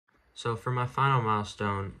So for my final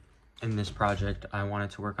milestone in this project, I wanted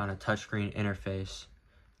to work on a touchscreen interface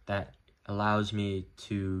that allows me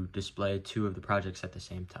to display two of the projects at the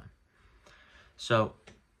same time. So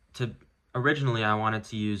originally I wanted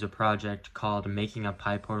to use a project called Making a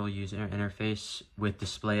PyPortal User Interface with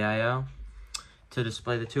Display.io to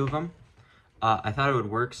display the two of them. I thought it would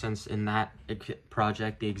work since in that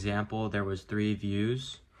project, the example, there was 3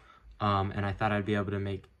 views, and I thought I'd be able to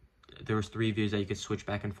make, there was 3 views that you could switch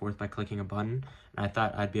back and forth by clicking a button, and I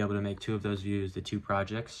thought I'd be able to make 2 of those views the 2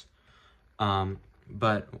 projects.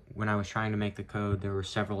 But when I was trying to make the code, there were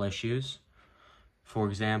several issues. For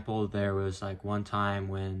example, there was like one time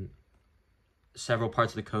when several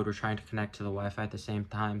parts of the code were trying to connect to the Wi-Fi at the same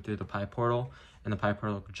time through the PyPortal, and the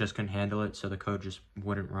PyPortal just couldn't handle it, so the code just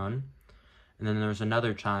wouldn't run. And then there was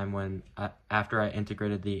another time when, after I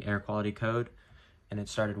integrated the air quality code and it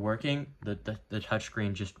started working, the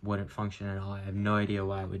touchscreen just wouldn't function at all. I have no idea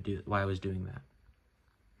why I was doing that.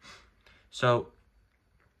 So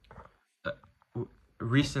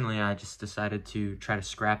recently I just decided to try to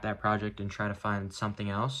scrap that project and try to find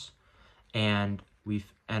something else, and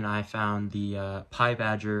I found the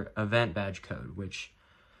PyBadger event badge code, which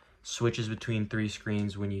switches between 3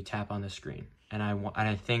 screens when you tap on the screen. And I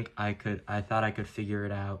thought I could figure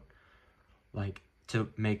it out, like to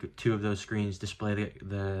make 2 of those screens display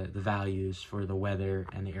the values for the weather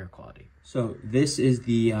and the air quality. So this is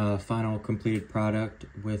the final completed product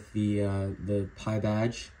with the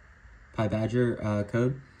PyBadger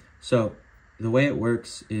code. So the way it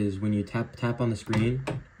works is when you tap on the screen,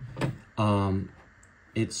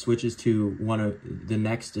 it switches to one of the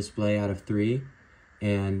next display out of 3,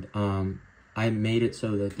 and I made it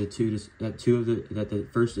so that the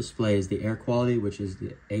first display is the air quality, which is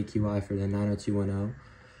the AQI for the 90210,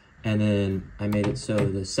 and then I made it so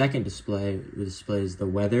the second display displays the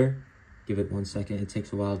weather. Give it 1 second. It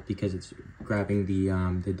takes a while because it's grabbing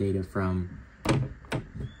the data from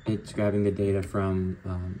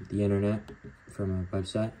the internet, from a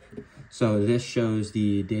website. So this shows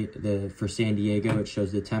for San Diego, it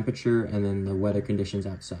shows the temperature and then the weather conditions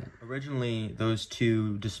outside. Originally, those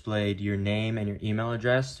 2 displayed your name and your email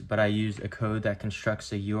address, but I used a code that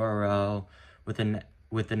constructs a URL with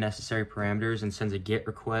the necessary parameters and sends a GET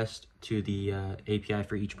request to the API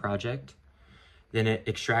for each project. Then it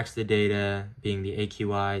extracts the data, being the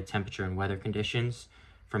AQI, temperature, and weather conditions,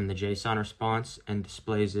 from the JSON response and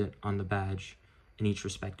displays it on the badge in each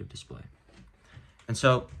respective display. And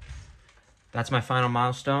so that's my final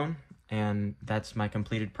milestone, and that's my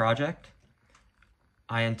completed project.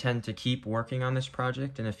 I intend to keep working on this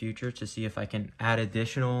project in the future to see if I can add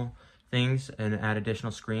additional things and add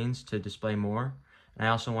additional screens to display more. And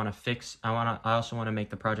I also want to make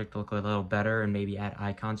the project look a little better and maybe add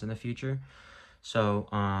icons in the future. So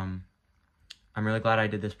I'm really glad I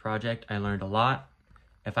did this project. I learned a lot.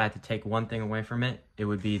 If I had to take one thing away from it, it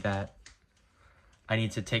would be that I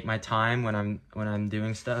need to take my time when I'm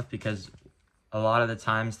doing stuff, because a lot of the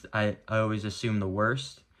times I always assume the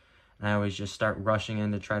worst, and I always just start rushing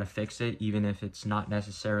in to try to fix it, even if it's not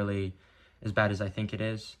necessarily as bad as I think it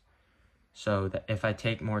is. So that if I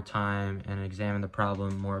take more time and examine the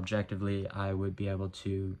problem more objectively, I would be able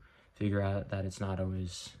to figure out that it's not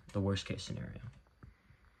always the worst case scenario.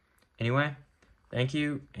 Anyway, thank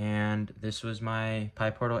you, and this was my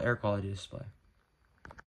PyPortal air quality display.